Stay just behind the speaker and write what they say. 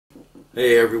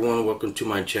Hey everyone, welcome to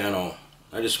my channel.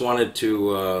 I just wanted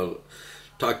to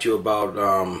talk to you about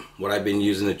what I've been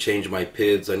using to change my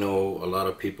PIDs. I know a lot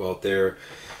of people out there,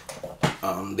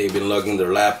 they've been lugging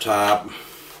their laptop,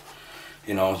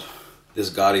 you know, this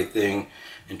gaudy thing,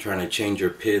 and trying to change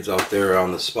your PIDs out there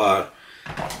on the spot.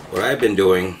 What I've been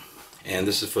doing, and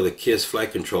this is for the KISS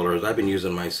flight controllers, I've been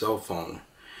using my cell phone,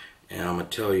 and I'm going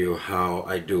to tell you how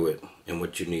I do it and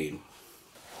what you need.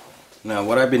 Now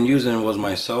what I've been using was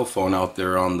my cell phone out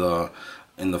there on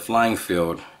in the flying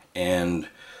field, and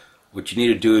what you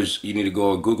need to do is you need to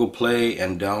go to Google Play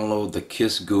and download the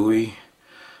KISS GUI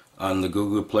on the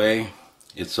Google Play.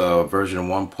 It's version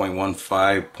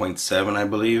 1.15.7 I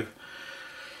believe.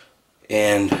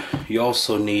 And you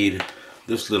also need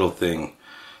this little thing.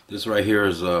 This right here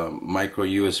is a micro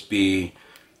USB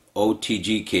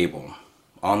OTG cable,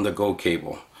 on the go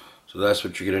cable. So that's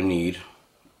what you're gonna need.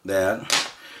 That.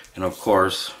 And of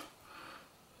course,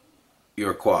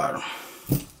 your quad.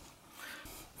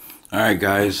 Alright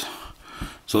guys,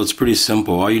 so it's pretty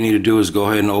simple. All you need to do is go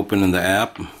ahead and open in the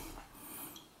app.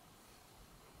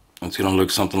 It's going to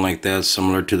look something like that,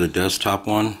 similar to the desktop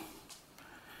one.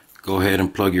 Go ahead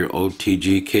and plug your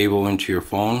OTG cable into your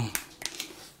phone.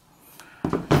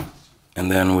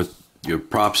 And then with your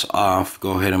props off,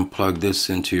 go ahead and plug this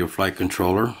into your flight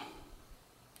controller.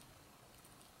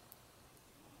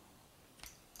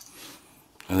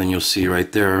 And then you'll see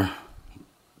right there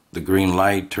the green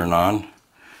light turn on.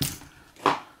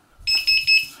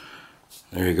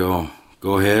 There you go.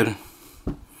 Go ahead,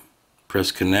 press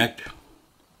connect.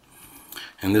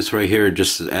 And this right here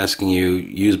just is asking you,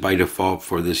 use by default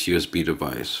for this USB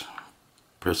device.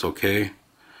 Press OK.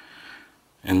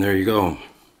 And there you go.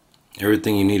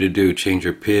 Everything you need to do, change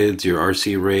your PIDs, your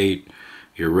RC rate,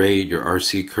 your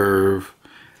RC curve,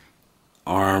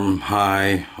 arm,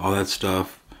 high, all that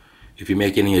stuff. If you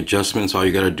make any adjustments, all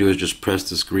you got to do is just press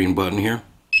this green button here,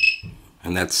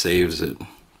 and that saves it.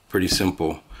 Pretty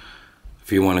simple.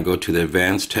 If you want to go to the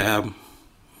advanced tab,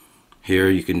 here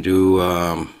you can do,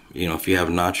 you know, if you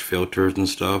have notch filters and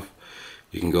stuff,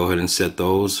 you can go ahead and set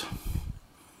those.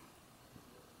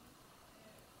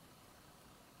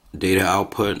 Data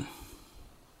output.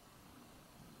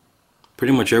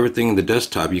 Pretty much everything in the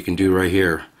desktop you can do right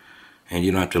here, and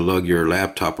you don't have to lug your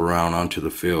laptop around onto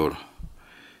the field.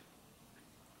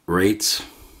 Rates.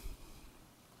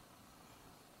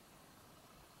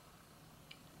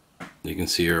 You can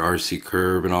see your RC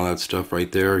curve and all that stuff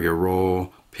right there, your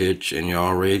roll, pitch, and your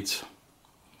yaw rates.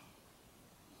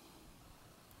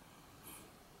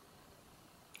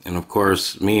 And of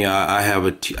course, me, I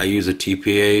use a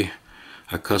TPA,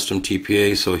 a custom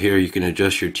TPA, so here you can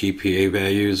adjust your TPA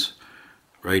values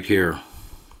right here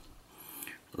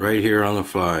on the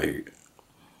fly.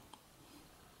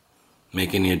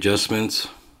 Make any adjustments.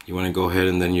 You want to go ahead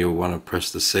and then you want to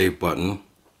press the save button.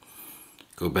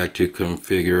 Go back to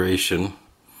configuration.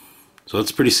 So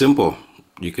it's pretty simple.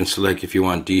 You can select if you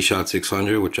want D-Shot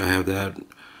 600, which I have that.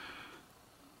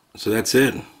 So that's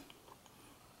it.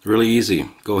 Really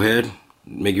easy. Go ahead,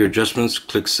 make your adjustments,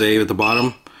 click save at the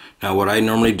bottom. Now what I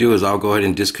normally do is I'll go ahead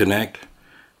and disconnect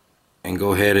and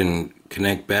go ahead and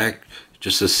connect back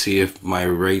just to see if my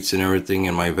rates and everything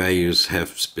and my values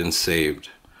have been saved.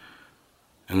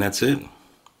 And that's it.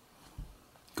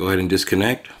 Go ahead and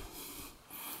disconnect,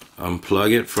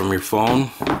 unplug it from your phone,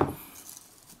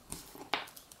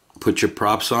 put your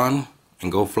props on,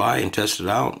 and go fly and test it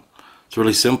out. It's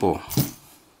really simple.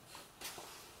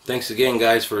 Thanks again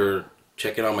guys for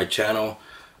checking out my channel.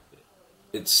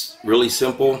 It's really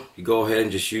simple. You go ahead and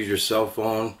just use your cell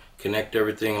phone, connect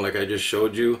everything like I just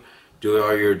showed you, do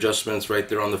all your adjustments right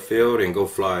there on the field, and go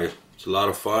fly. It's a lot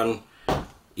of fun,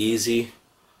 easy.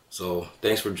 So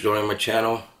thanks for joining my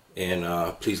channel. And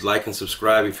please like and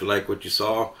subscribe if you like what you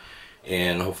saw,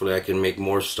 and hopefully I can make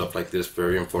more stuff like this,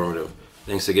 very informative.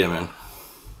 Thanks again, man.